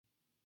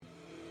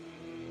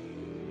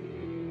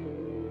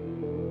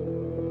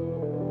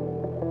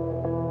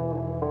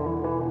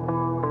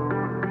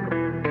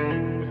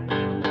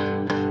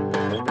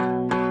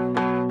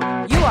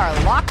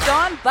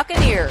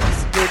Buccaneers,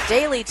 your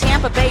daily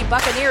Tampa Bay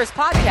Buccaneers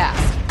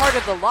podcast, part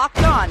of the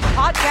Locked On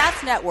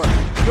Podcast Network,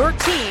 your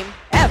team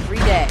every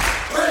day.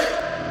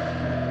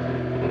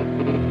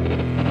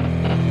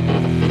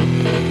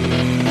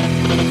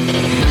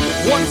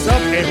 What's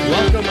up, and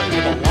welcome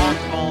to the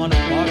Locked On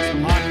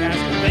Bucs podcast.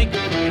 And thank you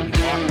for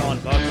making Locked On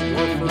Bucs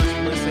your first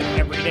listen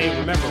every day.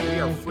 Remember, we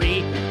are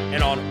free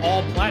and on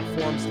all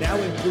platforms, now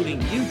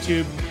including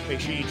YouTube. Make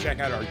sure you check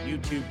out our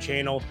YouTube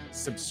channel.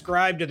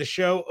 Subscribe to the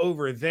show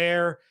over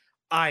there.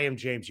 I am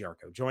James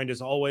Yarko, joined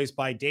as always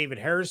by David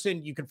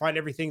Harrison. You can find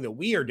everything that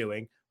we are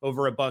doing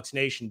over at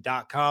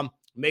BucsNation.com.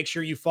 Make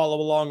sure you follow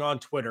along on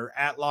Twitter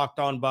at Locked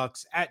On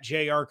Bucs, at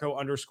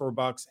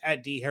JYarko_Bucs,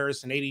 at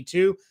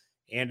DHarrison82,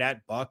 and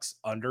at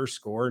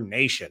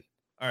Bucs_Nation.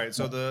 All right,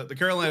 so the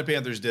Carolina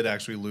Panthers did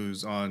actually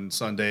lose on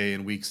Sunday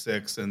in Week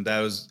 6, and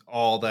that was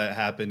all that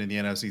happened in the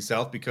NFC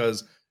South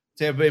because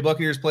Tampa Bay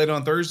Buccaneers played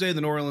on Thursday.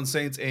 The New Orleans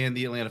Saints and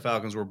the Atlanta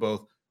Falcons were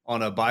both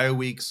on a bye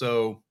week,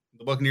 so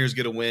the Buccaneers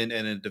get a win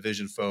and a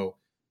division foe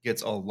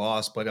gets a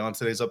loss. But on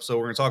today's episode,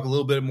 we're going to talk a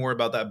little bit more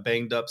about that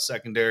banged-up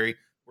secondary.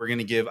 We're going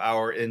to give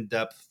our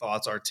in-depth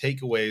thoughts, our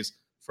takeaways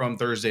from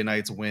Thursday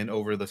night's win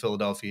over the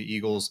Philadelphia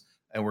Eagles,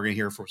 and we're going to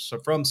hear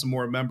from some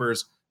more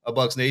members of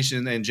Bucs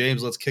Nation. And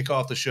James, let's kick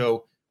off the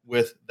show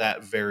with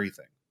that very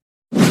thing.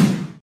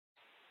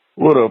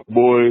 What up,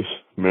 boys?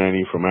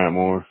 Manny from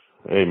Atmore.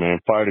 Hey, man,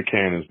 fire the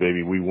cannons,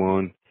 baby. We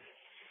won.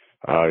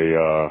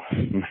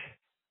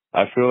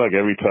 I feel like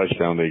every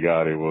touchdown they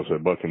got, it was a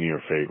Buccaneer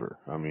favor.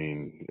 I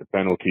mean,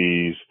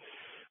 penalties,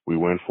 we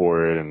went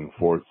for it, and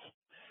fourth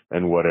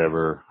and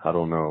whatever. I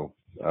don't know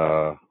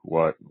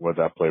what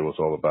that play was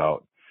all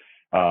about.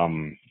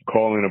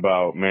 Calling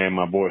about, man,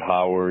 my boy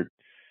Howard.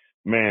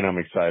 Man, I'm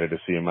excited to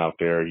see him out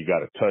there. He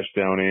got a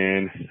touchdown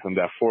in on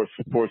that fourth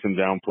and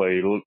down play.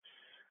 It looked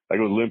like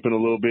it was limping a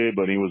little bit,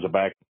 but he was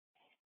back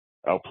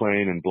out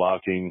playing and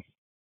blocking.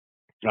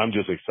 I'm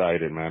just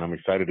excited, man. I'm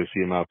excited to see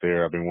him out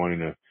there. I've been wanting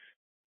to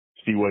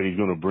see what he's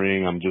going to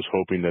bring. I'm just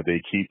hoping that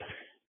they keep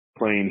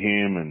playing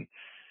him, and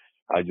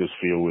I just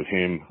feel with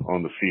him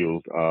on the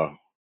field,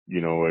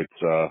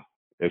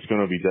 it's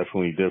going to be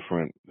definitely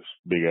different. This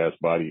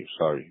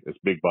it's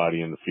big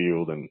body in the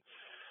field, and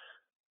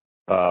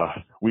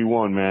we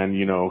won, man.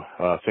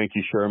 Thank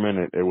you,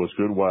 Sherman. It was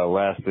good while it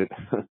lasted.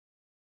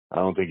 I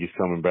don't think he's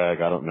coming back.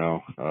 I don't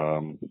know.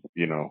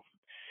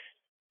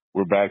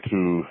 We're back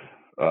to,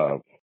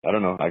 I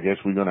don't know. I guess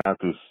we're going to have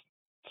to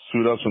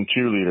suit up some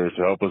cheerleaders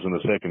to help us in the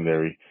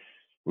secondary.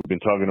 We've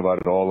been talking about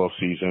it all off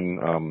season,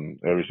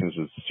 ever since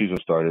the season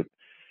started.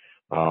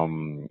 I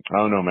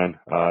don't know, man.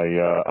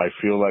 I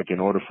feel like in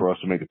order for us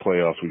to make the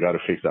playoffs, we got to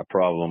fix that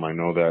problem. I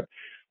know that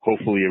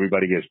hopefully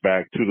everybody gets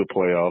back to the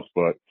playoffs,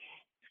 but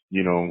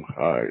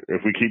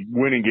if we keep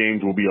winning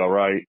games, we'll be all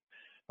right.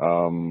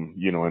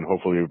 And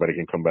hopefully everybody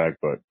can come back,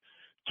 but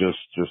just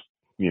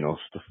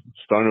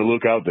starting to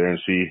look out there and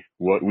see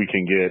what we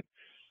can get,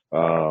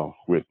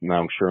 with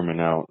now Sherman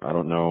out. I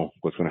don't know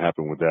what's going to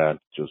happen with that.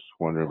 Just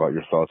wondering about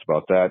your thoughts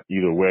about that.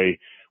 Either way,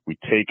 we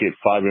take it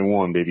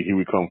 5-1, baby. Here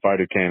we come. Fire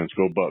the cannons.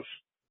 Go Bucs.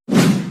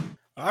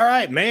 All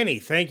right, Manny,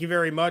 thank you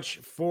very much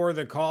for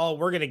the call.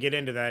 We're going to get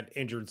into that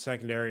injured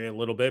secondary a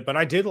little bit, but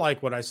I did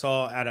like what I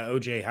saw out of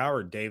O.J.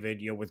 Howard,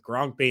 David. With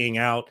Gronk being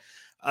out,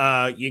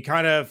 you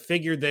kind of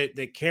figured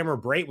that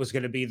Cameron Brate was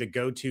going to be the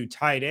go-to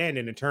tight end,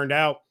 and it turned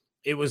out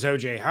it was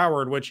O.J.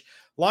 Howard, which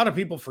a lot of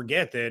people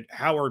forget that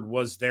Howard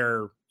was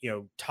their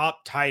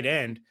top tight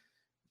end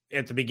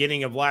at the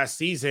beginning of last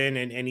season,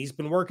 and he's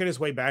been working his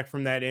way back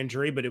from that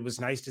injury, but it was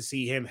nice to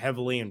see him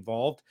heavily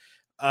involved.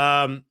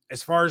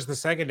 As far as the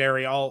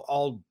secondary,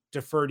 I'll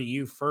defer to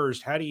you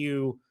first. How do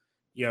you,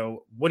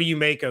 what do you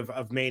make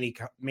of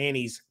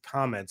Manny's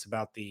comments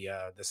about the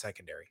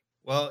secondary?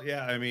 Well,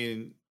 yeah, I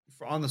mean,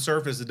 on the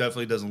surface, it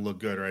definitely doesn't look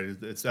good, right?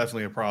 It's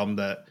definitely a problem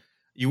that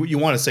you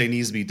want to say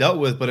needs to be dealt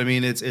with, but I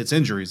mean, it's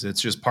injuries.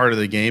 It's just part of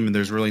the game, and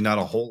there's really not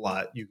a whole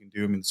lot you can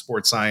do. I mean, the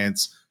sports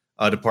science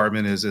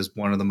department is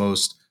one of the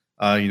most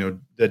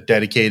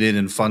dedicated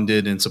and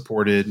funded and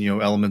supported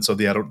elements of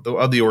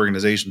the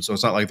organization. So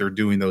it's not like they're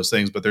doing those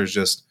things, but there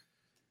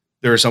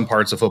are some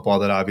parts of football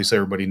that obviously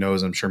everybody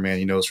knows. I'm sure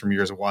Manny knows from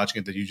years of watching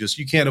it that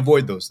you can't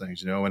avoid those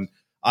things, And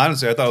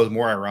honestly, I thought it was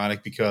more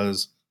ironic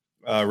because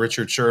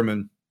Richard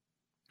Sherman,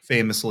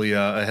 famously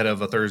ahead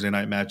of a Thursday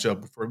night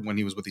matchup when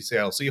he was with the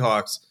Seattle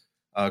Seahawks,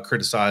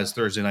 criticized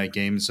Thursday night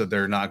games, said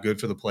they're not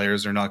good for the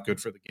players. They're not good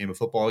for the game of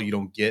football. You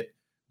don't get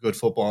good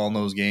football in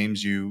those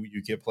games. You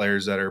get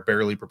players that are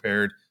barely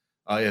prepared,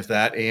 if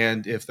that,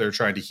 and if they're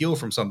trying to heal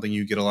from something,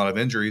 you get a lot of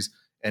injuries.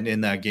 And in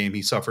that game,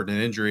 he suffered an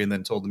injury and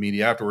then told the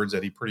media afterwards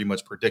that he pretty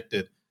much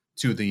predicted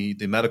to the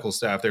medical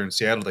staff there in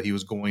Seattle that he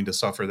was going to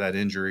suffer that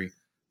injury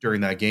during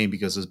that game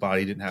because his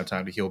body didn't have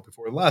time to heal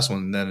before the last one.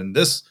 And then in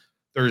this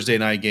Thursday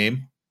night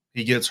game,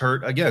 he gets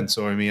hurt again.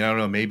 So, I mean, I don't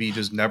know, maybe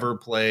just never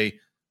play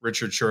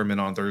Richard Sherman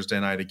on Thursday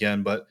night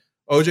again. But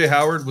O.J.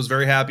 Howard was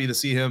very happy to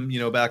see him,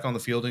 back on the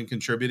field and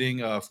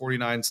contributing.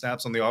 49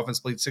 snaps on the offense,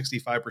 played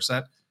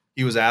 65%.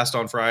 He was asked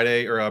on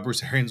Friday, or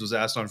Bruce Arians was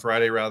asked on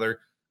Friday, rather,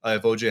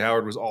 if O.J.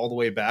 Howard was all the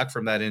way back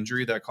from that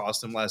injury that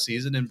cost him last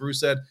season. And Bruce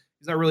said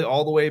he's not really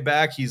all the way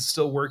back. He's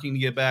still working to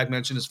get back.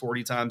 Mentioned his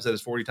 40 times, that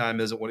his 40 time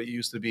isn't what it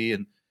used to be,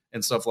 and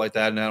stuff like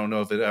that. And I don't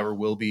know if it ever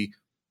will be,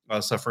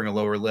 suffering a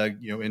lower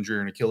leg, injury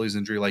or an Achilles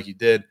injury like he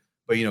did.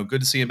 But,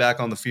 good to see him back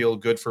on the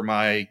field. Good for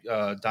my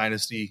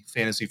dynasty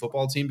fantasy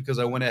football team, because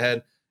I went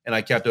ahead and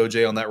I kept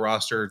OJ on that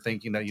roster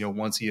thinking that,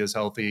 once he is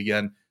healthy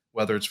again,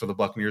 whether it's for the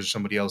Buccaneers or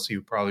somebody else, he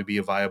would probably be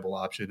a viable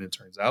option. It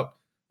turns out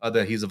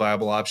that he's a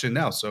viable option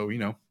now. So,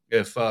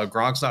 if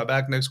Gronk's not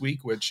back next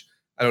week, which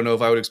I don't know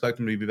if I would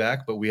expect him to be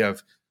back, but we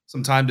have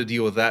some time to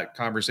deal with that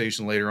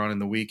conversation later on in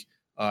the week.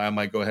 I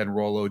might go ahead and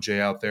roll OJ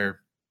out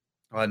there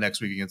next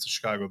week against the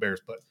Chicago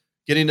Bears. But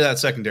getting to that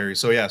secondary.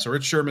 So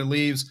Rich Sherman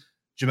leaves.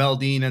 Jamel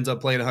Dean ends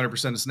up playing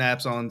 100% of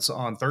snaps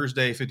on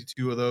Thursday,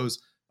 52 of those.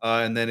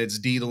 And then it's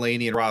D.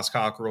 Delaney and Ross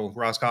Cockrell.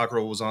 Ross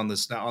Cockrell was on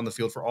the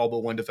field for all but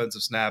one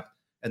defensive snap.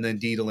 And then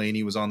D.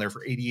 Delaney was on there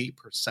for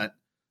 88%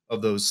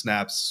 of those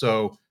snaps.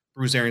 So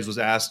Bruce Arians was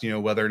asked,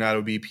 whether or not it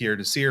would be Pierre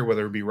Desir,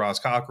 whether it would be Ross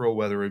Cockrell,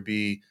 whether it would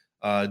be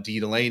D.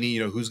 Delaney,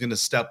 who's going to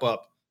step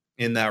up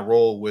in that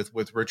role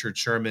with Richard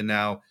Sherman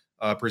now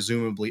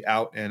presumably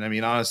out. And I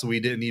mean, honestly, we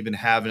didn't even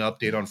have an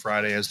update on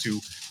Friday as to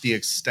the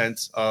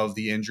extent of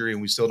the injury,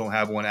 and we still don't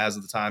have one as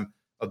of the time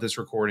of this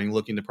recording.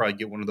 Looking to probably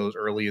get one of those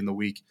early in the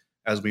week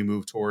as we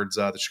move towards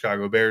the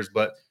Chicago Bears.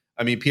 But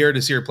I mean, Pierre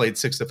Desir played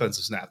 6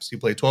 defensive snaps. He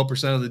played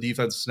 12% of the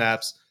defensive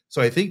snaps. So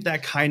I think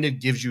that kind of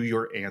gives you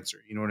your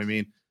answer. You know what I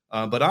mean?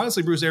 But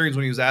honestly, Bruce Arians,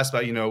 when he was asked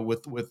about,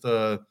 with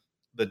the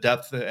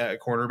depth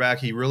at cornerback,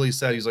 he really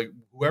said, he's like,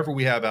 whoever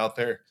we have out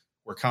there,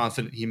 we're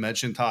confident. He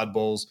mentioned Todd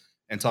Bowles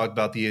and talked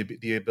about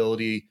the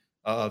ability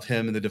of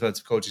him and the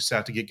defensive coaching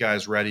staff to get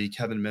guys ready.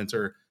 Kevin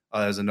Minter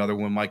is another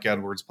one. Mike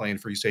Edwards playing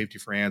free safety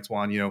for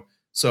Antoine.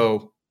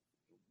 So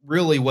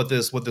really what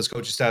this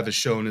coaching staff has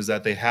shown is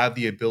that they have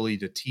the ability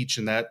to teach,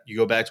 and that you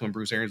go back to when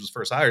Bruce Arians was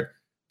first hired,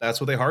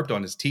 that's what they harped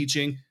on, is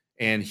teaching.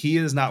 And he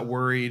is not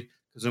worried,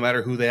 because no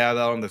matter who they have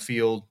out on the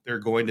field, they're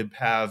going to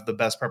have the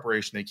best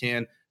preparation they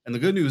can. And the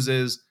good news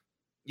is,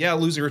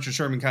 losing Richard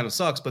Sherman kind of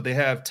sucks, but they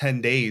have 10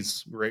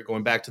 days, right,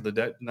 going back to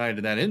the night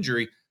of that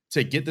injury,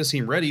 to get this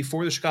team ready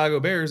for the Chicago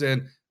Bears.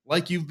 And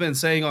like you've been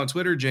saying on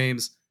Twitter,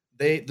 James,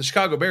 the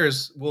Chicago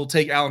Bears will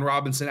take Allen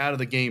Robinson out of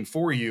the game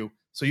for you.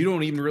 So you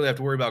don't even really have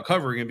to worry about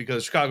covering him,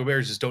 because Chicago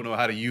Bears just don't know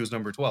how to use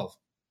number 12.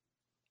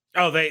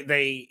 Oh,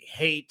 they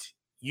hate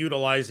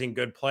utilizing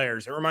good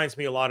players. It reminds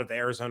me a lot of the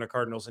Arizona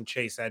Cardinals and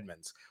Chase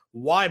Edmonds.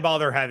 Why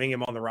bother having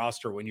him on the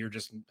roster when you're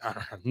just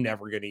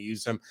never going to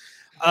use him?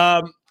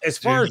 As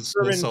far as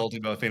Sherman, salty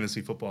about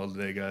fantasy football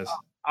today, guys.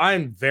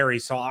 I'm very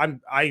salty.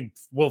 I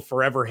will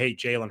forever hate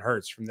Jalen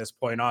Hurts from this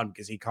point on,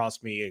 because he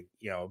cost me,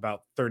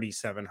 about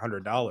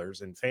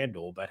 $3,700 in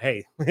FanDuel. But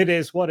hey, it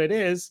is what it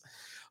is.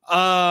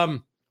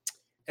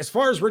 As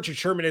far as Richard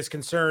Sherman is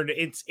concerned,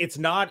 it's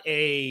not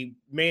a,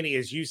 Manny,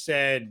 as you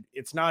said,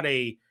 it's not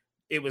a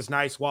it was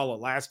nice while it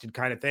lasted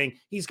kind of thing.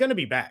 He's going to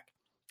be back.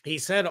 He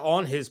said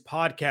on his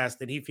podcast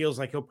that he feels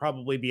like he'll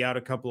probably be out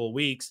a couple of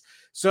weeks.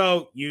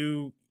 So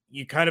you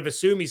kind of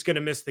assume he's going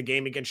to miss the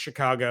game against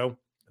Chicago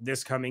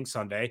this coming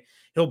Sunday.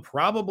 He'll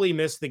probably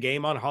miss the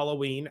game on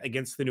Halloween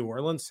against the New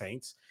Orleans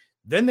Saints.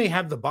 Then they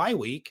have the bye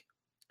week.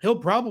 He'll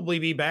probably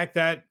be back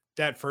that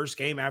first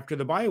game after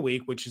the bye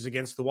week, which is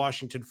against the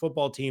Washington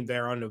football team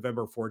there on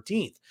November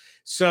 14th.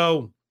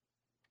 So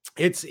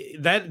this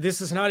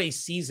is not a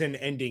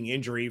season-ending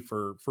injury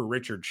for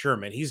Richard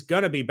Sherman. He's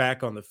going to be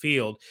back on the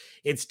field.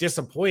 It's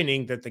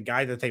disappointing that the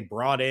guy that they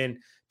brought in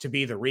to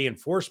be the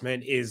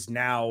reinforcement is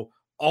now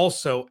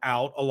also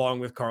out, along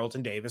with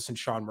Carlton Davis and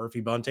Sean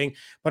Murphy-Bunting.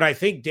 But I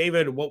think,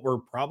 David, what we're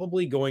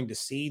probably going to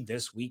see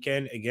this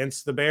weekend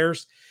against the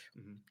Bears,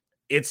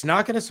 it's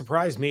not going to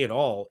surprise me at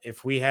all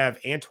if we have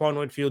Antoine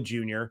Winfield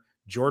Jr.,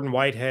 Jordan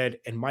Whitehead,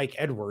 and Mike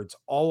Edwards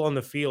all on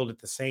the field at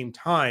the same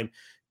time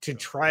to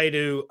try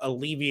to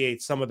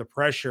alleviate some of the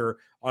pressure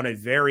on a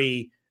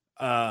very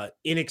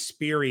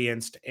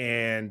inexperienced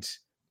and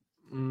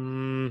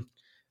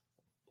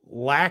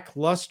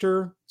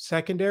lackluster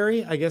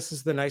secondary, I guess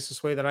is the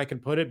nicest way that I can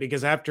put it,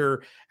 because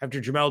after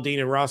Jamel Dean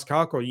and Ross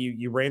Cockrell,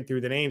 you ran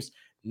through the names,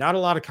 not a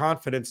lot of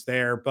confidence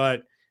there.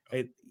 But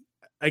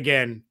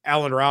again,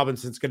 Allen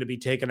Robinson's going to be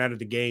taken out of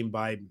the game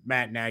by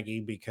Matt Nagy,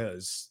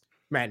 because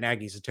Matt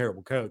Nagy's a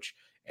terrible coach.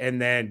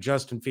 And then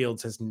Justin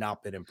Fields has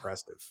not been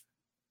impressive.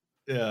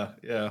 Yeah.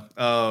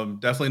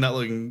 Definitely not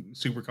looking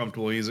super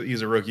comfortable.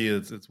 He's a rookie.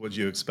 It's what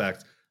you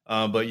expect.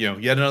 But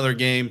yet another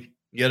game,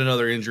 yet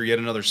another injury, yet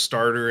another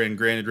starter. And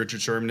granted,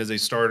 Richard Sherman is a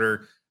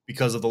starter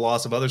because of the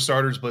loss of other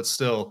starters, but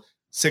still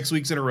 6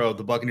 weeks in a row,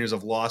 the Buccaneers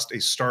have lost a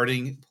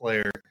starting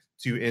player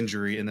to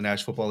injury in the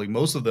National Football League.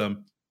 Most of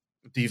them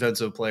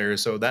defensive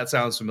players. So that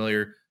sounds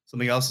familiar.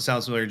 Something else that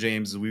sounds familiar,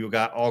 James, is we've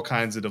got all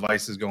kinds of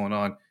devices going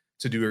on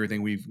to do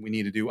everything we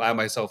need to do. I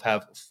myself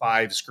have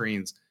 5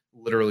 screens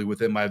literally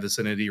within my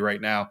vicinity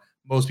right now.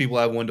 Most people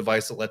have one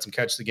device that lets them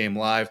catch the game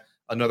live.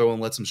 Another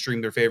one lets them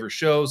stream their favorite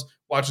shows,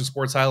 watching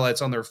sports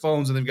highlights on their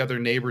phones, and they've got their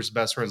neighbors'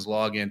 best friends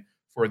login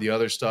for the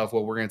other stuff.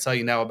 Well, we're going to tell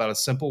you now about a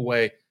simple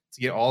way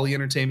to get all the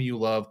entertainment you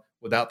love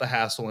without the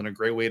hassle and a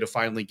great way to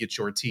finally get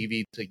your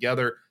TV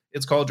together.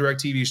 It's called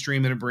DirecTV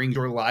Stream, and it brings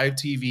your live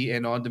TV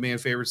and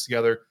on-demand favorites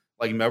together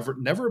like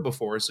never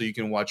before, so you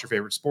can watch your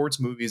favorite sports,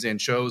 movies, and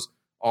shows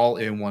all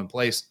in one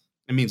place.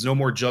 It means no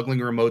more juggling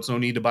remotes, no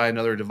need to buy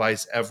another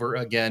device ever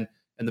again.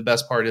 And the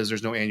best part is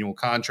there's no annual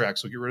contract.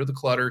 So get rid of the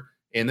clutter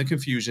and the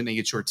confusion and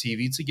get your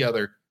TV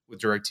together with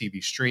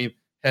DirecTV Stream.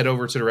 Head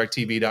over to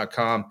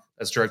directtv.com.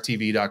 That's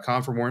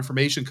directtv.com for more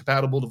information.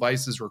 Compatible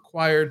devices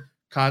required.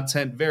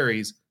 Content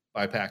varies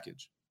by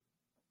package.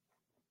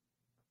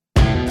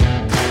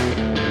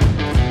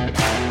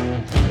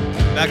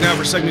 Back now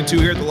for segment 2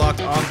 here at the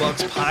Locked On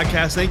Bucs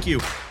podcast. Thank you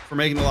for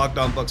making the Locked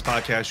On Bucs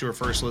podcast your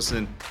first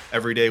listen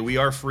every day. We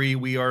are free.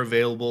 We are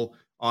available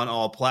on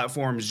all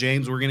platforms.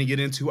 James, we're going to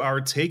get into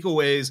our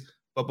takeaways.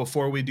 But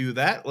before we do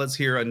that, let's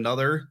hear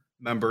another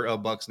member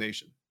of Bucs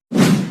Nation.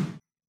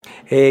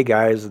 Hey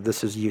guys,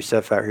 this is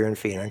Yusef out here in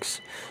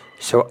Phoenix.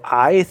 So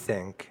I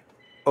think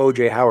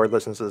O.J. Howard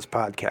listens to this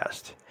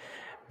podcast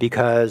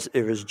because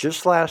it was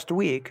just last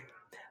week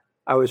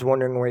I was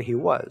wondering where he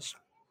was.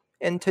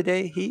 And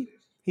today he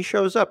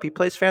shows up. He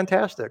plays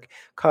fantastic.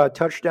 Caught a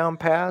touchdown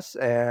pass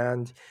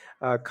and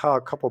caught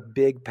a couple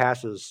big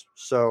passes.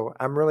 So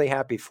I'm really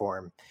happy for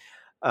him.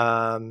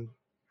 The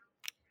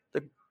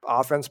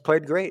offense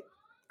played great.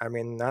 I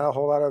mean, not a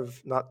whole lot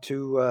of,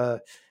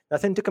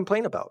 nothing to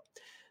complain about.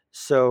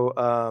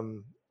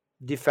 So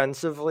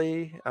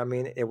defensively, I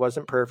mean, it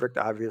wasn't perfect,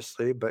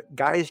 obviously, but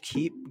guys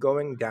keep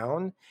going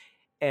down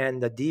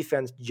and the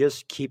defense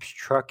just keeps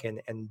trucking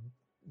and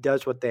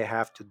does what they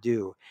have to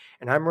do.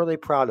 And I'm really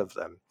proud of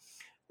them.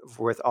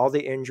 With all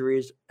the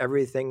injuries,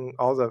 everything,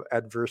 all the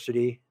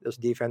adversity this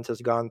defense has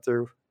gone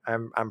through,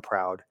 I'm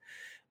proud.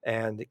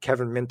 And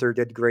Kevin Minter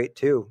did great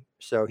too.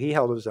 So he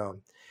held his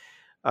own.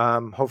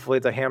 Hopefully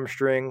the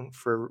hamstring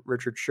for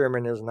Richard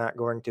Sherman is not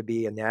going to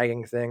be a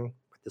nagging thing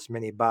with this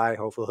mini bye.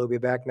 Hopefully he'll be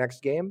back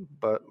next game,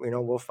 but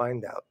we'll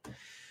find out.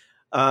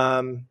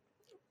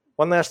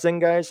 One last thing,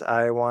 guys,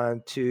 I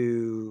want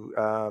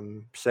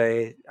to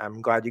say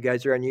I'm glad you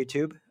guys are on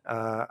YouTube.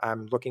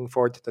 I'm looking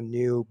forward to the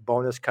new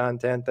bonus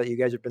content that you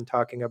guys have been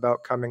talking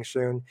about coming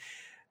soon.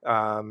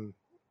 I've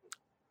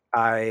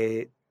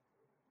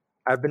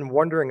been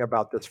wondering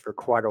about this for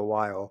quite a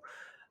while.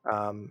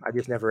 I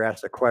just never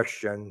asked a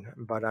question,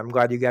 but I'm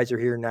glad you guys are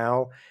here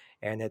now.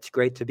 And it's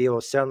great to be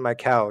able to sit on my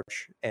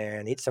couch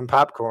and eat some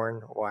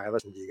popcorn while I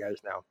listen to you guys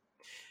now.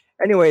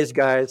 Anyways,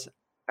 guys,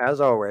 as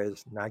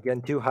always, not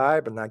getting too high,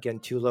 but not getting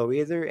too low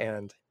either.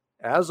 And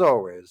as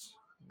always,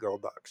 go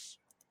Bucs.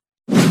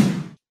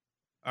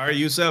 All right,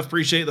 Yusef,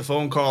 appreciate the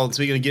phone call. And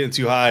speaking of getting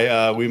too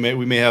high, we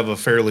may have a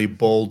fairly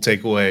bold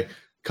takeaway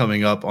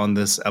coming up on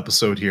this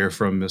episode here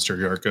from Mr.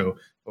 Yarko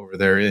over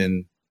there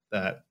in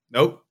that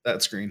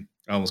screen.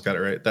 I almost got it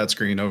right. That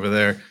screen over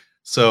there.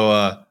 So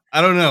I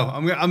don't know.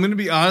 I'm going to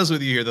be honest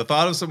with you here. The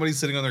thought of somebody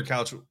sitting on their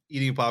couch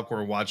eating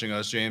popcorn watching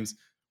us, James,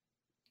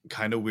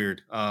 kind of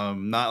weird.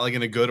 Not like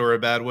in a good or a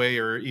bad way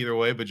or either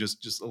way, but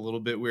just a little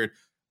bit weird.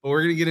 But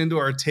we're going to get into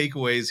our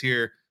takeaways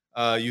here.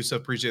 Yusef,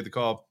 appreciate the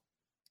call.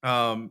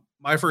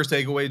 My first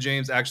takeaway,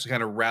 James, actually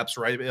kind of wraps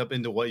right up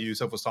into what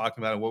Yusef was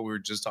talking about and what we were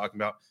just talking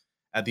about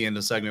at the end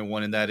of segment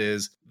 1, and that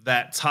is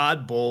that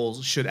Todd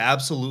Bowles should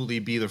absolutely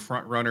be the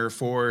front runner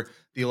for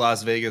the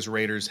Las Vegas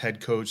Raiders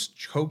head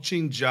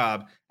coaching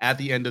job at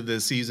the end of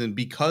this season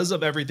because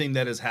of everything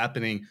that is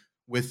happening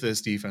with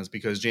this defense.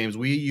 Because, James,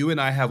 you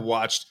and I have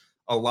watched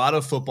a lot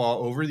of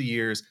football over the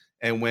years,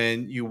 and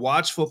when you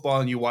watch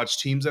football and you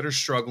watch teams that are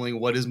struggling,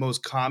 what is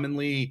most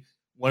commonly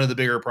one of the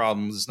bigger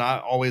problems? It's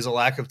not always a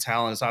lack of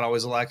talent. It's not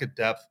always a lack of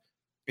depth.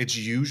 It's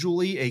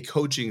usually a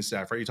coaching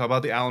staff, right? You talk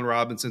about the Allen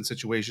Robinson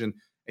situation,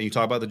 and you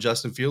talk about the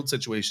Justin Fields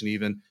situation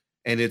even,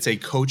 and it's a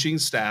coaching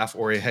staff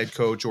or a head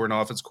coach or an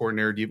offense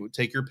coordinator,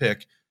 take your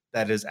pick,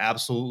 that is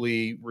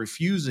absolutely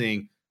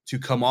refusing to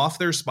come off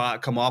their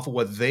spot, come off of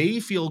what they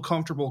feel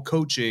comfortable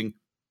coaching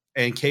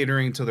and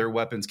catering to their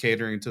weapons,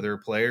 catering to their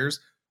players.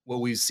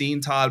 What we've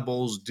seen Todd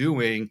Bowles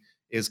doing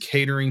is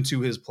catering to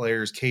his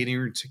players,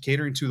 catering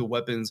to the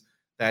weapons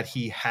that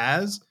he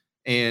has,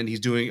 and he's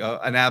doing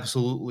an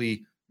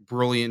absolutely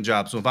brilliant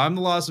job. So if I'm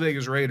the Las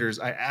Vegas Raiders,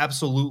 I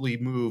absolutely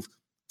move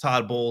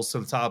Todd Bowles to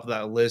the top of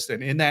that list.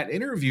 And in that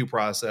interview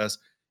process,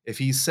 if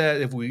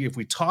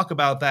we talk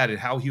about that and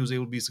how he was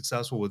able to be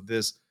successful with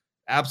this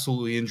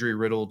absolutely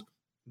injury-riddled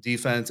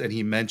defense, and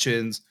he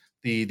mentions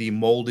the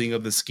molding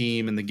of the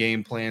scheme and the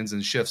game plans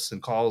and shifts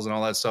and calls and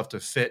all that stuff to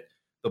fit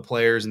the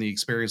players and the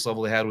experience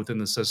level they had within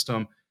the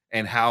system,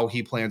 and how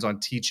he plans on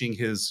teaching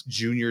his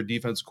junior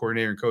defensive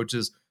coordinator and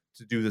coaches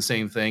to do the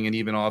same thing, and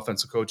even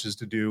offensive coaches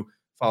to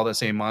follow that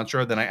same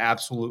mantra, then I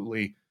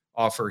absolutely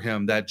offer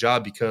him that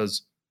job.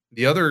 Because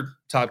the other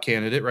top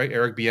candidate, right,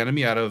 Eric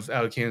Bieniemy out of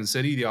Kansas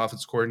City, the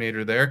offensive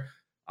coordinator there,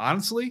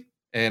 honestly,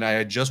 and I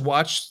had just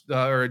watched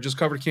or just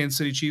covered Kansas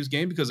City Chiefs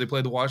game because they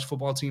played the Washington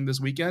football team this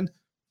weekend.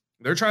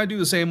 They're trying to do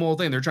the same old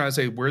thing. They're trying to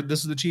say,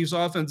 this is the Chiefs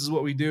offense, this is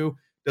what we do.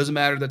 Doesn't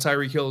matter that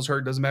Tyreek Hill is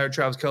hurt. Doesn't matter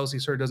Travis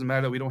Kelce's hurt. Doesn't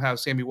matter that we don't have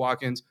Sammy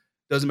Watkins.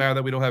 Doesn't matter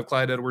that we don't have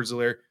Clyde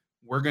Edwards-Helaire.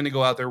 We're going to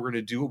go out there. We're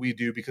going to do what we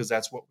do because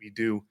that's what we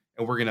do,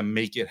 and we're going to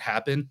make it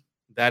happen.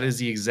 That is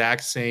the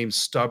exact same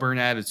stubborn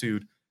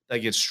attitude that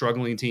gets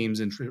struggling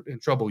teams in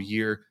trouble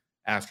year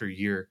after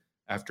year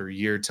after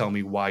year. Tell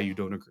me why you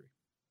don't agree.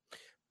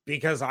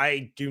 Because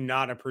I do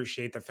not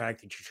appreciate the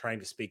fact that you're trying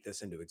to speak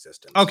this into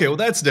existence. Okay, well,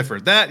 that's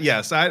different.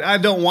 Yes, I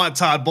don't want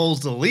Todd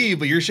Bowles to leave,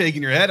 but you're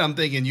shaking your head. I'm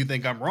thinking you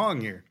think I'm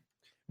wrong here.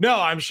 No,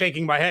 I'm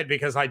shaking my head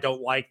because I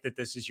don't like that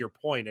this is your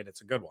point, and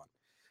it's a good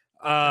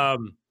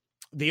one.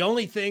 The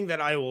only thing that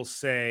I will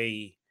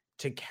say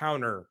to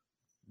counter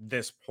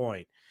this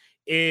point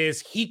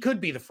is he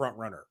could be the front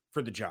runner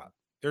for the job.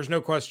 There's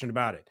no question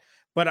about it.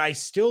 But I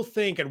still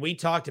think, and we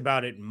talked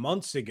about it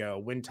months ago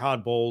when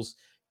Todd Bowles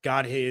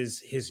got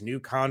his new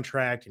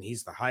contract and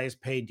he's the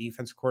highest paid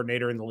defense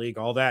coordinator in the league,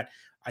 all that.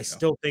 I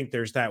still think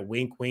there's that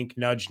wink, wink,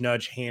 nudge,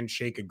 nudge,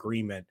 handshake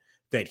agreement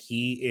that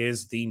he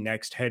is the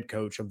next head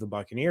coach of the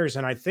Buccaneers.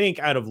 And I think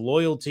out of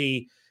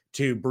loyalty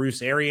to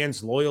Bruce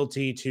Arians,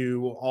 loyalty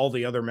to all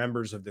the other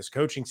members of this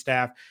coaching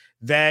staff,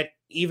 that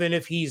even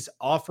if he's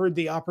offered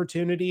the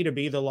opportunity to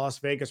be the Las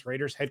Vegas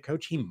Raiders head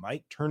coach, he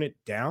might turn it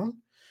down.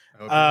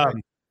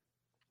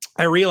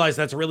 I realize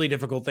that's a really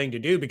difficult thing to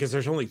do because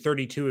there's only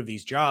 32 of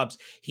these jobs.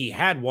 He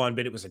had one,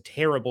 but it was a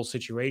terrible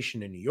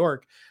situation in New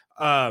York.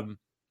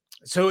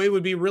 So it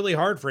would be really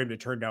hard for him to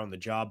turn down the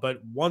job.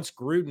 But once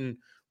Gruden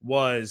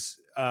was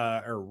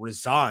or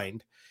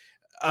resigned,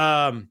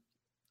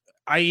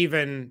 I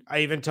even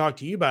talked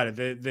to you about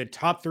it. The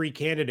top three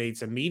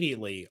candidates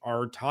immediately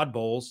are Todd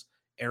Bowles,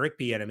 Eric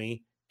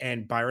Bieniemy,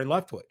 and Byron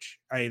Leftwich.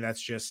 I mean,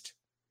 that's just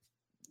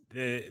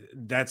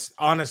that's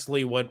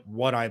honestly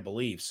what I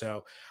believe.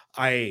 So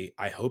I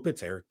hope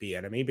it's Eric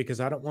Bieniemy because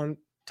I don't want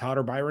Todd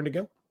or Byron to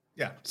go.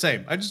 Yeah,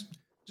 same. I just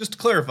to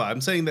clarify,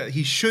 I'm saying that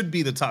he should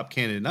be the top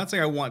candidate. Not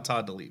saying I want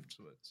Todd to leave.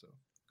 So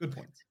good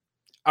points.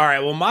 All right.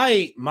 Well,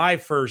 my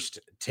first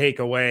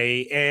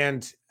takeaway,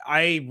 and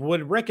I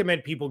would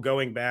recommend people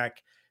going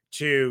back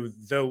to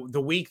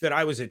the week that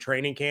I was at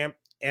training camp,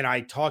 and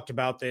I talked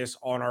about this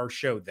on our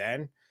show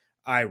then.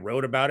 I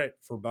wrote about it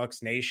for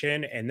Bucs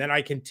Nation, and then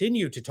I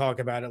continue to talk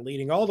about it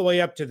leading all the way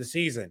up to the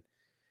season.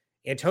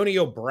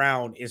 Antonio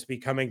Brown is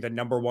becoming the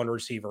number one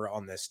receiver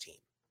on this team.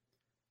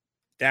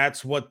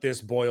 That's what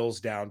this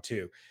boils down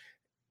to.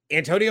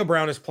 Antonio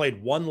Brown has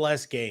played one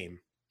less game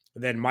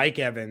than Mike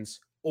Evans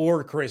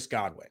or Chris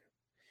Godwin.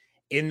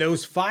 In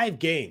those 5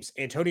 games,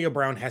 Antonio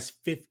Brown has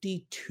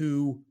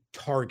 52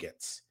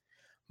 targets.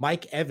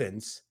 Mike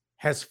Evans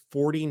has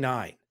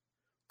 49.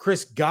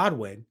 Chris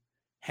Godwin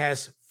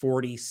has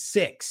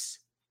 46.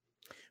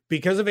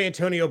 Because of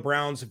Antonio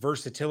Brown's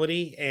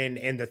versatility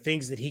and the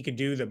things that he could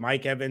do that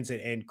Mike Evans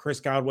and Chris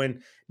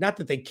Godwin, not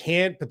that they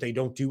can't, but they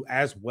don't do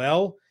as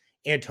well,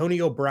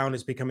 Antonio Brown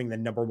is becoming the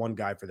number one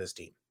guy for this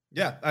team.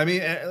 Yeah, I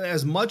mean,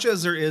 as much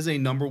as there is a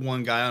number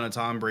one guy on a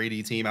Tom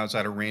Brady team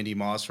outside of Randy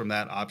Moss from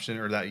that option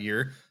or that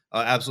year,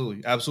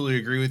 absolutely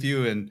agree with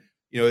you. And,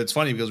 it's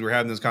funny because we were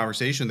having this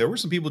conversation. There were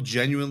some people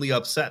genuinely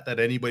upset that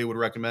anybody would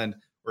recommend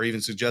or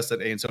even suggest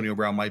that Antonio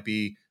Brown might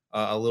be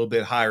a little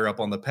bit higher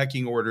up on the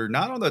pecking order,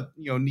 not on the,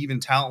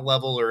 even talent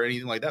level or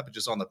anything like that, but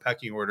just on the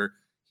pecking order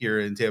here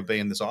in Tampa Bay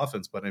in this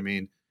offense. But I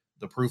mean,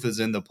 the proof is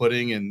in the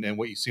pudding and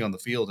what you see on the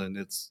field. And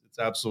it's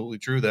absolutely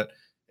true that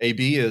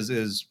AB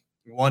is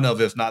one of,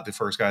 if not the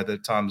first guy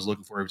that Tom is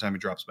looking for every time he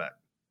drops back.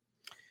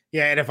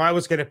 Yeah, and if I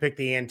was going to pick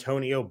the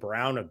Antonio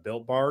Brown of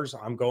Built Bars,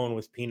 I'm going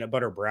with peanut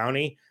butter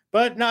brownie,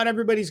 but not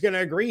everybody's going to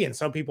agree. And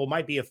some people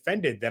might be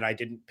offended that I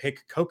didn't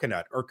pick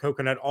coconut or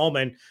coconut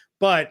almond,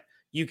 but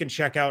you can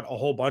check out a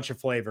whole bunch of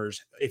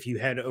flavors if you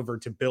head over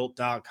to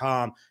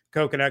built.com.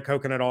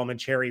 Coconut almond,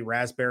 cherry,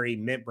 raspberry,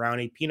 mint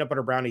brownie, peanut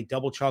butter brownie,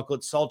 double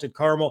chocolate, salted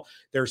caramel.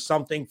 There's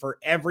something for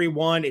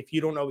everyone. If you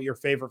don't know what your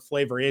favorite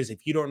flavor is,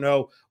 if you don't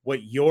know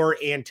what your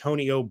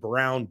Antonio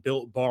Brown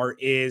Built Bar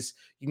is,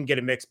 you can get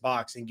a mixed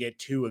box and get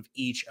 2 of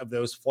each of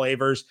those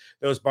flavors.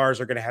 Those bars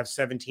are going to have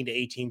 17 to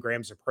 18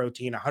 grams of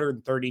protein,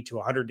 130 to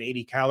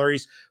 180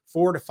 calories,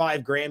 4 to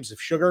 5 grams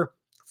of sugar,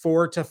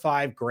 4 to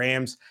 5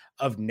 grams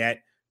of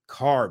net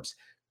carbs.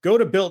 Go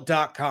to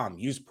built.com,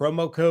 use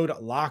promo code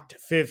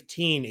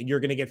LOCKED15, and you're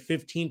going to get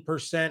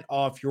 15%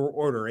 off your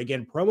order.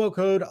 Again, promo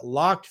code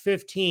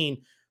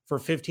LOCKED15 for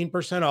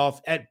 15% off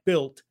at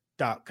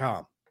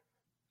built.com.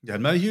 Yeah,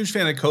 I'm not a huge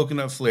fan of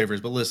coconut flavors,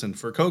 but listen,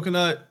 for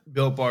coconut,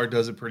 Built Bar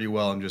does it pretty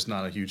well. I'm just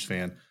not a huge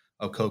fan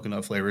of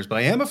coconut flavors, but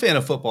I am a fan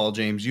of football,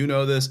 James. You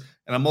know this,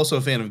 and I'm also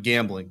a fan of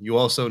gambling. You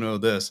also know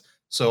this.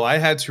 So I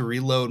had to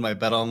reload my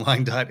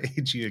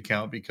betonline.ag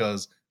account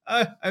because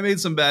I made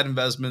some bad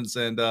investments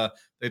and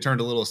they turned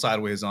a little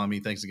sideways on me.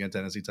 Thanks again,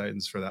 Tennessee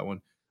Titans, for that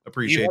one.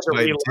 Appreciate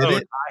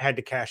it. I had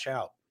to cash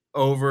out.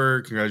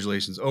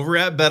 Congratulations. Over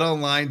at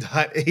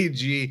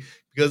betonline.ag,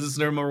 because it's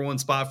their number one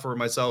spot for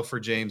myself, for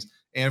James,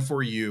 and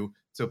for you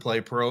to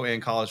play pro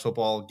and college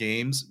football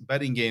games,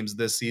 betting games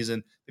this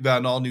season. They've got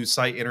an all new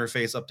site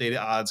interface, updated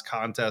odds,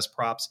 contests,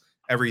 props,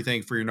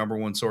 everything for your number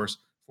one source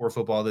for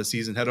football this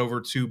season. Head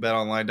over to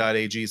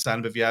betonline.ag. Sign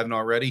up if you haven't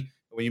already.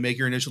 When you make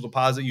your initial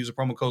deposit, use a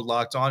promo code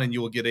LOCKED ON, and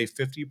you will get a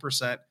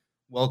 50%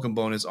 welcome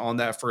bonus on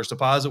that first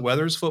deposit,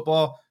 whether it's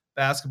football,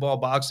 basketball,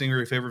 boxing, or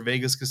your favorite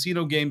Vegas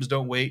casino games,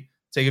 don't wait.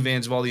 Take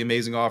advantage of all the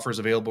amazing offers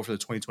available for the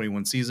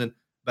 2021 season.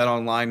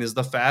 BetOnline is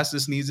the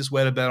fastest and easiest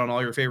way to bet on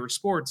all your favorite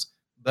sports.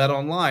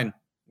 BetOnline,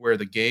 where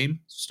the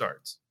game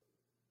starts.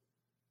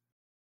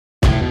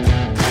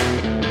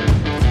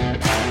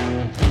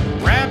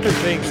 Wrapping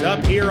things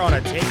up here on a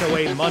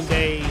Takeaway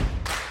Monday,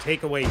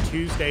 Takeaway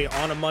Tuesday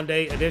on a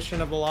Monday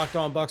edition of the Locked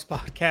On Bucs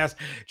podcast.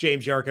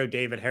 James Yarko,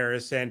 David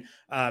Harrison.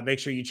 Make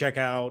sure you check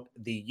out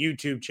the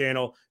YouTube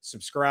channel.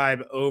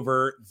 Subscribe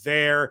over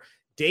there.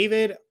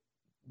 David,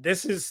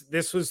 this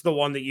was the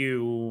one that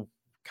you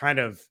kind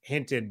of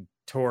hinted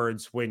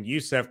towards when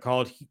Yusef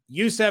called.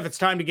 Yusef, it's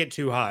time to get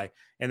too high.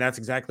 And that's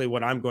exactly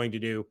what I'm going to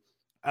do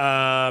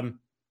right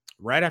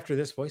after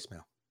this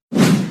voicemail.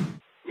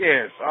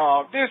 Yes,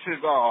 this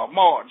is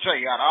Mark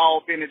J. out of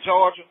Albany,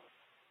 Georgia.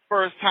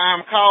 First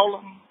time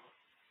caller,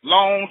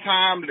 long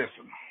time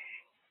listener.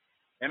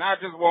 And I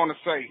just want to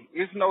say,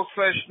 it's no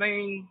such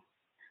thing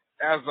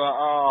as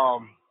a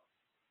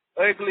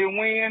ugly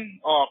win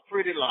or a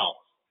pretty loss.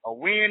 A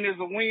win is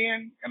a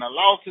win, and a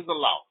loss is a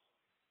loss.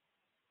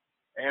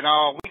 And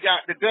we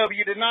got the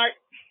W tonight,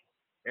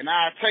 and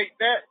I take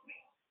that.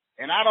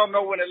 And I don't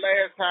know when the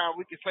last time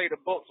we could say the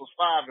Bucs was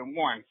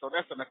 5-1. So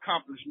that's an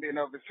accomplishment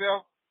of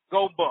itself.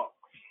 Go Bucs.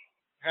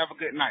 Have a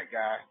good night,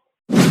 guys.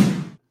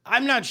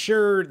 I'm not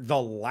sure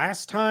the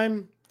last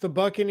time the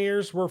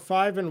Buccaneers were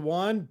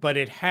 5-1, but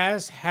it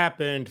has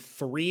happened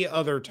 3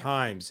 other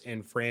times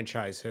in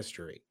franchise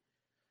history.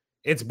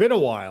 It's been a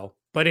while,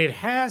 but it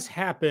has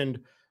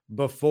happened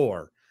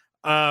before.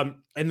 And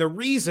the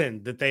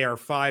reason that they are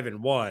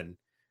 5-1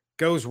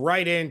 goes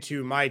right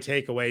into my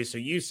takeaway. So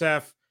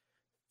Yusef,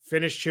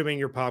 finish chewing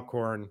your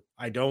popcorn.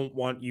 I don't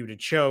want you to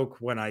choke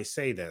when I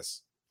say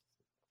this.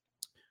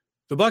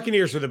 The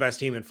Buccaneers are the best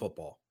team in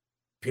football,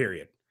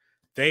 period.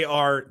 They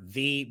are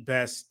the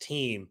best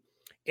team.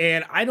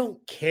 And I don't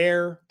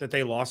care that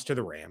they lost to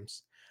the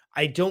Rams.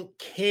 I don't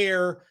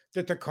care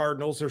that the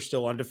Cardinals are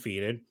still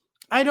undefeated.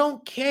 I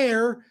don't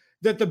care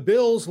that the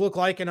Bills look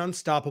like an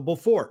unstoppable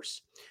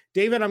force.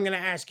 David, I'm going to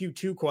ask you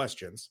 2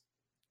 questions.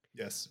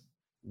 Yes.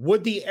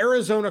 Would the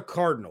Arizona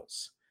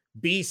Cardinals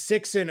be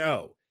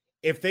 6-0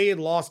 if they had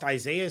lost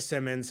Isaiah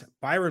Simmons,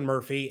 Byron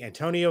Murphy,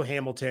 Antonio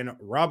Hamilton,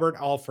 Robert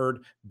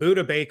Alford,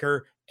 Budda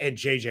Baker, and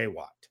J.J.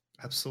 Watt?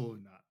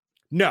 Absolutely not.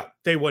 No,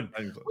 they wouldn't.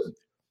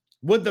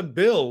 Would the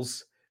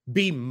Bills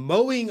be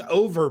mowing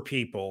over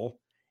people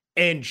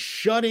and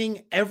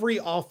shutting every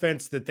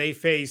offense that they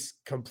face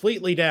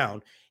completely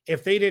down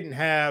if they didn't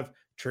have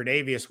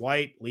Tre'Davious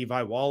White,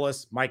 Levi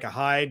Wallace, Micah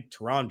Hyde,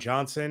 Teron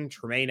Johnson,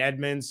 Tremaine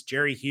Edmonds,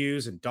 Jerry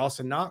Hughes, and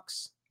Dawson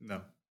Knox?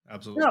 No,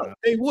 absolutely No, not.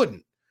 they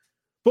wouldn't.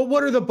 But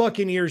what are the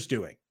Buccaneers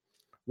doing?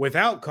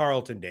 Without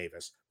Carlton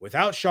Davis,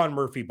 without Sean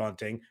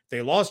Murphy-Bunting,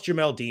 they lost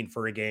Jamel Dean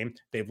for a game.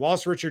 They've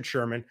lost Richard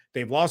Sherman.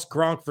 They've lost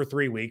Gronk for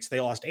 3 weeks. They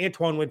lost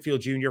Antoine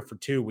Winfield Jr. for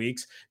 2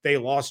 weeks. They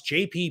lost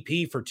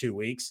JPP for 2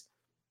 weeks.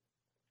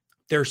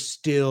 They're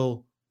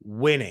still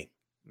winning.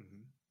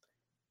 Mm-hmm.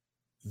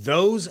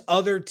 Those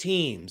other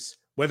teams,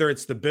 whether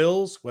it's the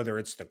Bills, whether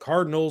it's the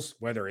Cardinals,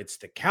 whether it's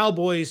the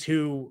Cowboys,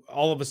 who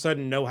all of a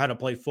sudden know how to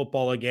play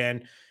football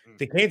again,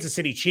 the Kansas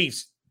City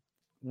Chiefs,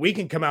 we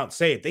can come out and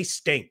say it. They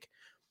stink.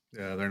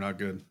 Yeah, they're not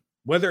good.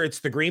 Whether it's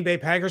the Green Bay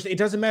Packers, it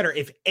doesn't matter.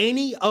 If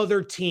any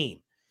other team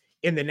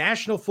in the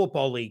National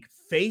Football League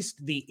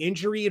faced the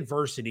injury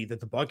adversity that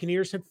the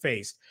Buccaneers have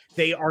faced,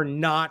 they are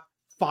not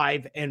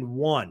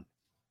 5-1.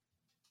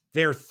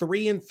 They're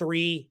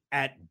 3-3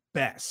 at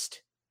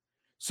best.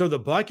 So the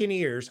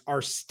Buccaneers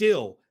are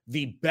still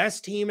the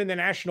best team in the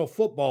National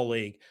Football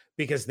League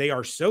because they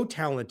are so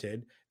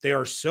talented, they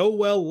are so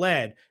well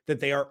led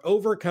that they are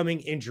overcoming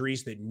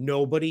injuries that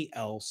nobody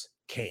else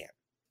can.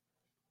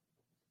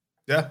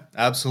 Yeah,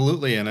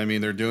 absolutely. And I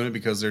mean, they're doing it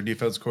because their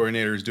defense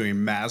coordinator is doing a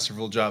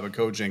masterful job of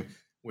coaching,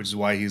 which is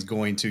why he's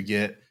going to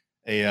get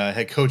a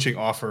head coaching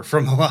offer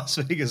from the Las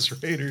Vegas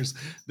Raiders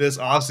this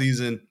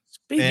offseason.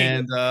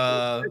 And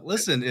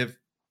listen, if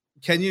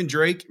Kenyon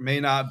Drake may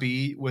not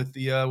be with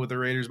the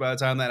Raiders by the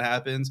time that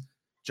happens,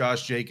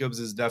 Josh Jacobs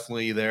is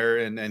definitely there,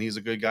 and he's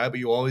a good guy, but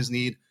you always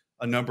need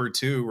a number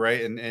 2,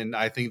 right? And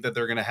I think that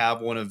they're going to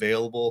have one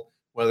available,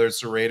 whether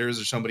it's the Raiders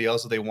or somebody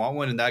else, if they want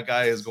one, and that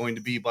guy is going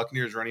to be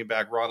Buccaneers running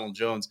back Ronald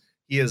Jones.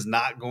 He is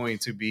not going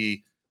to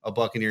be a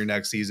Buccaneer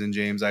next season,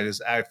 James.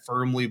 I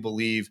firmly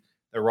believe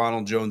that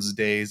Ronald Jones'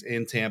 days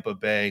in Tampa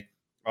Bay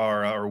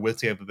or with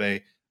Tampa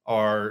Bay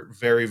are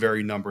very,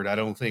 very numbered. I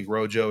don't think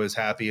Rojo is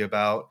happy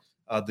about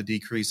the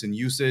decrease in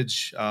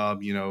usage.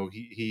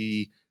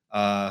 He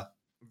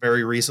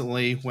very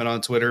recently went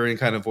on Twitter and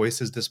kind of voiced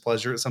his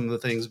displeasure at some of the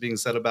things being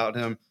said about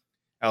him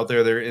out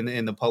there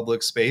in the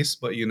public space.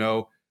 But,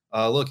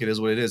 look, it is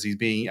what it is. He's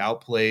being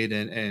outplayed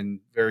and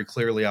very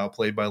clearly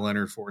outplayed by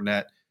Leonard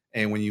Fournette.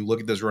 And when you look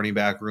at this running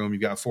back room,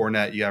 you've got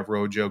Fournette, you have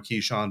Rojo,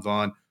 Keyshawn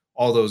Vaughn,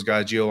 all those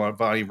guys,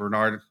 Giovanni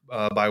Bernard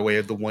by way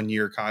of the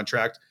 1-year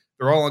contract.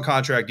 They're all on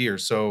contract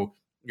years. So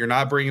you're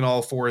not bringing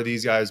all 4 of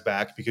these guys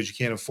back because you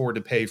can't afford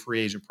to pay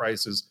free agent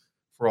prices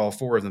for all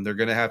 4 of them. They're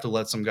going to have to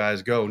let some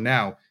guys go.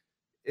 Now,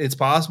 it's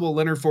possible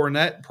Leonard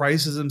Fournette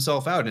prices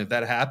himself out. And if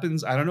that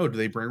happens, I don't know. Do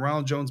they bring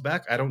Ronald Jones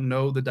back? I don't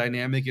know the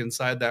dynamic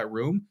inside that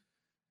room.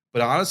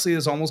 But honestly,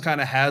 this almost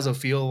kind of has a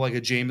feel like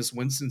a Jameis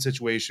Winston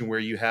situation where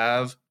you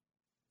have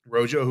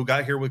Rojo, who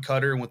got here with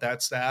Cutter and with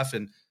that staff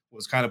and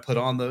was kind of put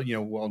on the,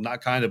 well,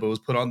 not kind of, but was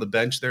put on the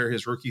bench there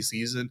his rookie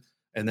season,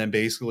 and then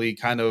basically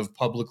kind of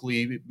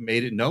publicly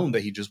made it known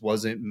that he just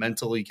wasn't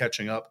mentally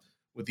catching up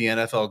with the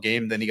NFL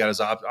game. Then he got his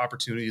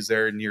opportunities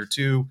there in year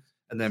 2,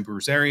 and then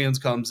Bruce Arians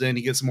comes in.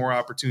 He gets some more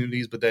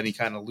opportunities, but then he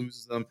kind of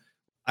loses them.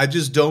 I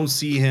just don't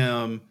see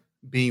him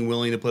being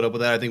willing to put up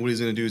with that. I think what he's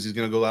going to do is he's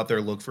going to go out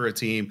there, look for a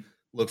team,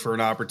 look for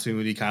an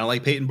opportunity, kind of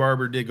like Peyton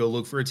Barber did, go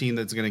look for a team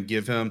that's going to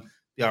give him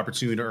the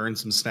opportunity to earn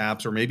some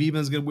snaps, or maybe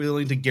even is going to be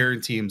willing to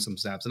guarantee him some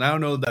snaps. And I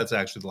don't know if that's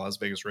actually the Las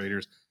Vegas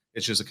Raiders.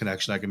 It's just a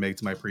connection I can make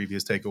to my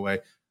previous takeaway.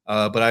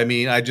 But I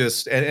mean, I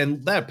just,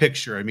 and that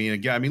picture,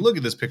 again, look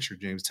at this picture,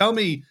 James. Tell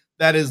me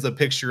that is the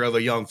picture of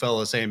a young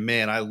fella saying,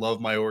 man, I love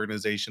my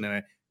organization and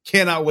I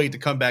cannot wait to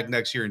come back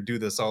next year and do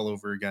this all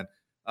over again.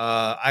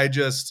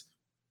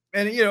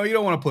 And you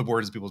don't want to put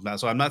words in people's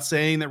mouths. So I'm not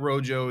saying that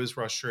Rojo is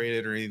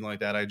frustrated or anything like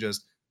that.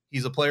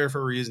 He's a player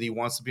for a reason. He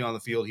wants to be on the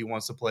field. He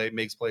wants to play,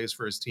 makes plays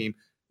for his team.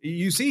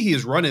 You see he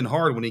is running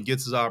hard when he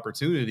gets his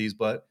opportunities.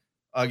 But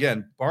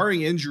again,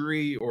 barring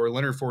injury or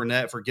Leonard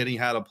Fournette forgetting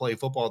how to play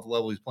football at the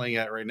level he's playing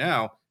at right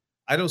now,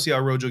 I don't see how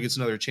Rojo gets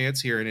another chance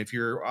here. And if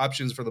your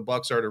options for the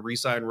Bucs are to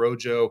re-sign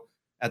Rojo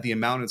at the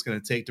amount it's going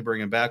to take to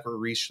bring him back, or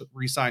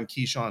re-sign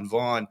Keyshawn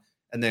Vaughn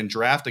and then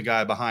draft a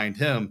guy behind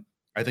him,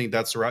 I think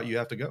that's the route you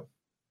have to go.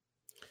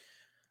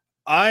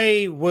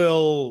 I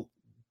will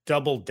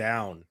double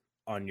down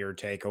on your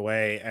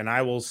takeaway, and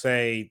I will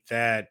say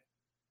that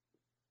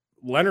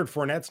Leonard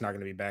Fournette's not going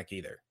to be back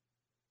either.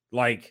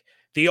 Like,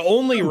 the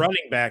only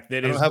running back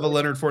that I don't have a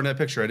Leonard Fournette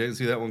picture. I didn't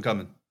see that one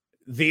coming.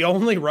 The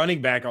only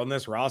running back on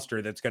this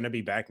roster that's going to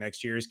be back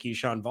next year is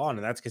Keyshawn Vaughn,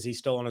 and that's because he's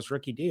still on his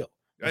rookie deal.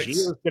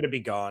 Gio's going to be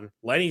gone.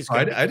 Lenny's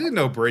going to be I didn't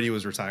know Brady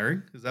was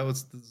retiring. Is that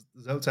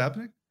what's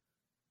happening?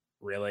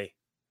 Really?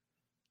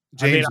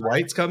 James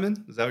White's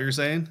coming? Is that what you're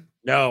saying?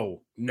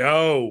 No,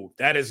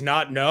 that is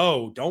not.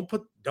 No, don't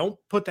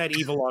put that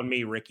evil on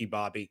me, Ricky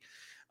Bobby.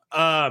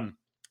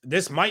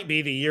 This might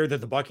be the year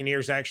that the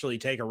Buccaneers actually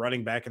take a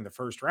running back in the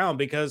first round,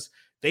 because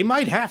they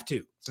might have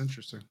to. It's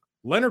interesting.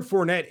 Leonard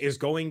Fournette is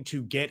going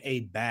to get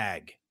a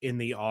bag in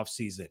the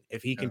offseason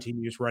if he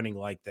continues running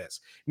like this.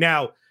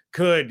 Now,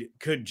 could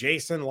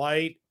Jason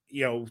Light,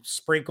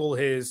 sprinkle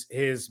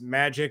his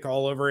magic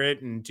all over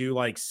it and do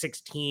like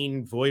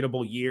 16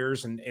 voidable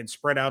years and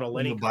spread out a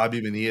Lenny Bobby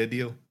Bonilla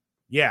deal?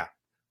 Yeah,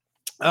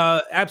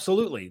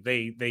 absolutely.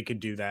 They could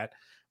do that,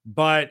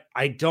 but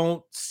I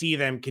don't see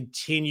them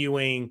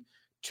continuing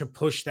to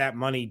push that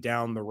money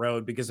down the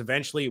road, because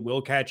eventually it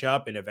will catch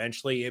up and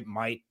eventually it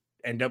might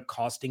end up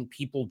costing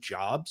people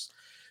jobs.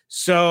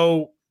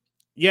 So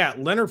yeah,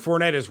 Leonard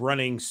Fournette is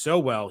running so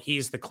well.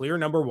 He's the clear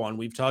number one.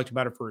 We've talked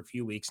about it for a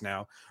few weeks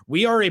now.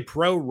 We are a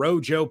pro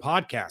Rojo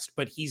podcast,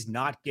 but he's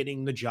not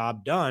getting the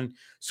job done.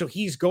 So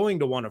he's going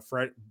to want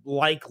a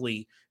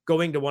likely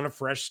going to want a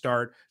fresh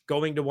start,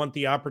 going to want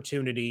the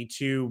opportunity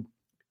to,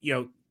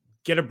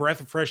 get a breath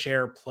of fresh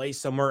air, play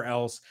somewhere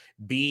else,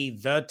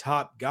 be the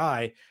top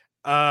guy.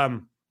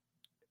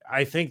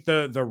 I think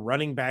the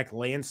running back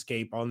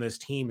landscape on this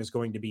team is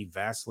going to be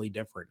vastly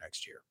different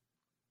next year.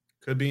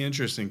 Could be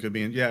interesting. Could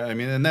be. Yeah.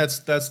 And that's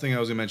the thing I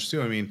was gonna mention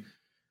too.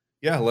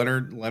 Yeah,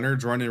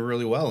 Leonard's running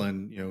really well,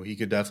 and he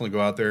could definitely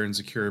go out there and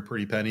secure a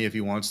pretty penny if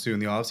he wants to in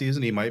the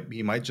offseason.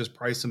 He might just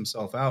price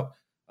himself out.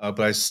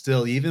 But I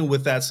still, even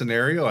with that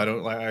scenario,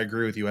 I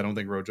agree with you. I don't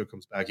think Rojo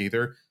comes back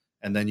either.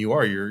 And then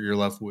you're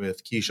left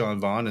with Keyshawn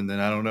Vaughn, and then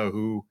I don't know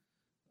who.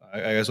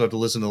 I guess we'll have to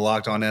listen to the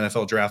Locked On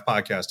NFL Draft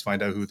podcast to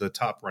find out who the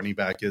top running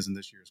back is in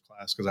this year's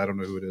class, because I don't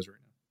know who it is right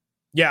now.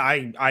 Yeah,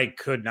 I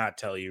could not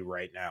tell you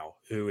right now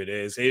who it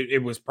is.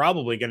 It was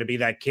probably going to be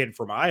that kid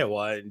from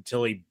Iowa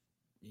until he,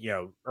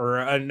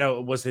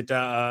 was it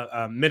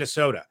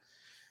Minnesota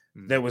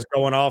that was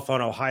going off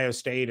on Ohio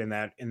State in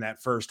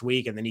that first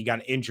week, and then he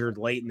got injured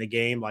late in the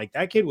game. Like,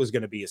 that kid was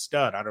going to be a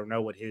stud. I don't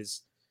know what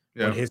his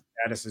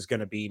status is going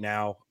to be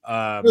now.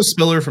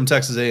 Spiller from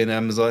Texas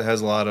A&M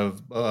has a lot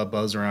of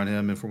buzz around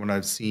him, and from what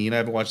I've seen, I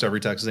haven't watched every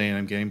Texas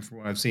A&M game. From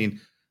what I've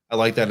seen, I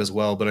like that as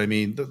well. But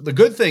the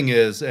good thing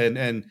is,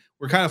 and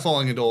we're kind of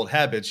falling into old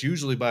habits.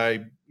 Usually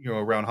by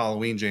around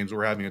Halloween, James,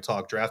 we're having to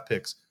talk draft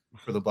picks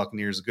for the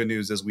Buccaneers. The good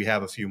news is we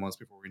have a few months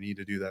before we need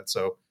to do that,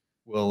 so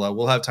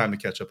we'll have time to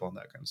catch up on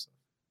that kind of stuff.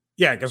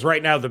 Yeah, because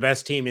right now the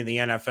best team in the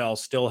NFL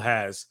still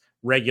has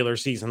regular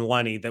season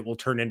Lenny that will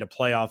turn into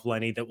playoff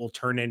Lenny, that will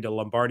turn into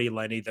Lombardi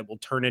Lenny, that will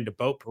turn into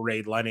boat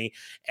parade Lenny,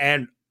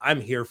 and I'm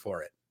here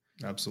for it.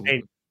 Absolutely.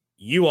 And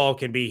you all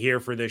can be here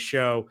for this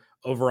show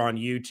over on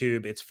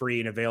YouTube. It's free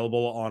and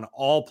available on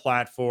all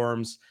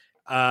platforms.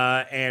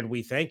 And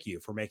we thank you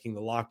for making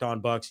the Locked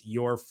On Bucs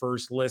your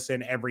first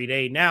listen every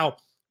day. Now,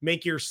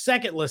 make your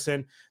second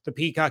listen the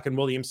Peacock and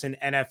Williamson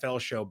NFL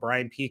show.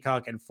 Brian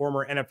Peacock and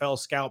former NFL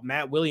scout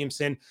Matt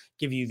Williamson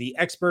give you the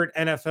expert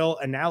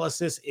NFL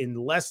analysis in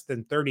less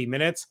than 30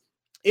 minutes.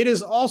 It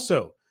is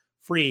also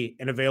free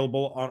and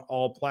available on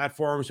all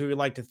platforms. We would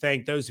like to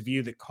thank those of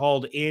you that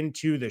called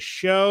into the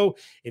show.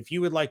 If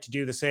you would like to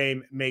do the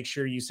same, make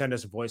sure you send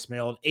us a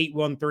voicemail at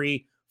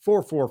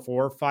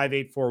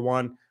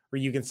 813-444-5841, or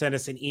you can send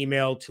us an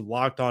email to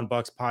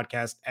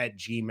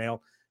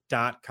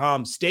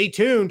lockedonbuckspodcast@gmail.com. Stay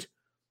tuned.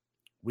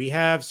 We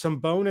have some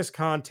bonus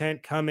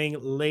content coming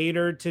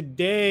later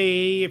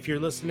today. If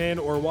you're listening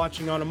or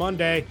watching on a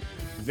Monday,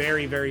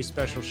 very, very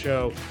special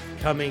show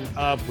coming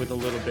up with a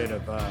little bit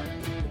of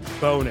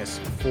bonus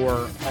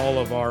for all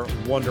of our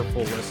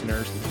wonderful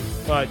listeners.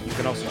 But you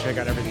can also check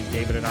out everything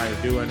David and I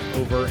are doing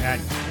over at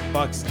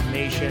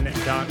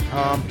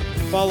bucksnation.com.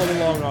 Follow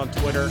along on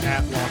Twitter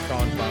at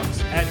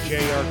LockedOnBucks, at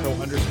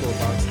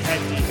JRCO_Bucks,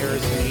 at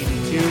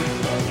DHarrison82,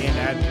 and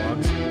at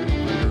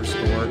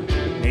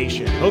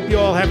Bucks_Nation. Hope you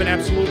all have an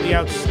absolutely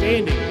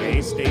outstanding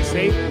day. Stay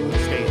safe,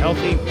 stay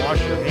healthy, wash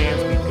your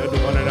hands, be good to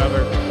one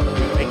another.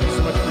 Thank you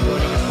so much for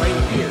joining us right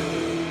here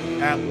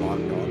at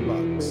Locked On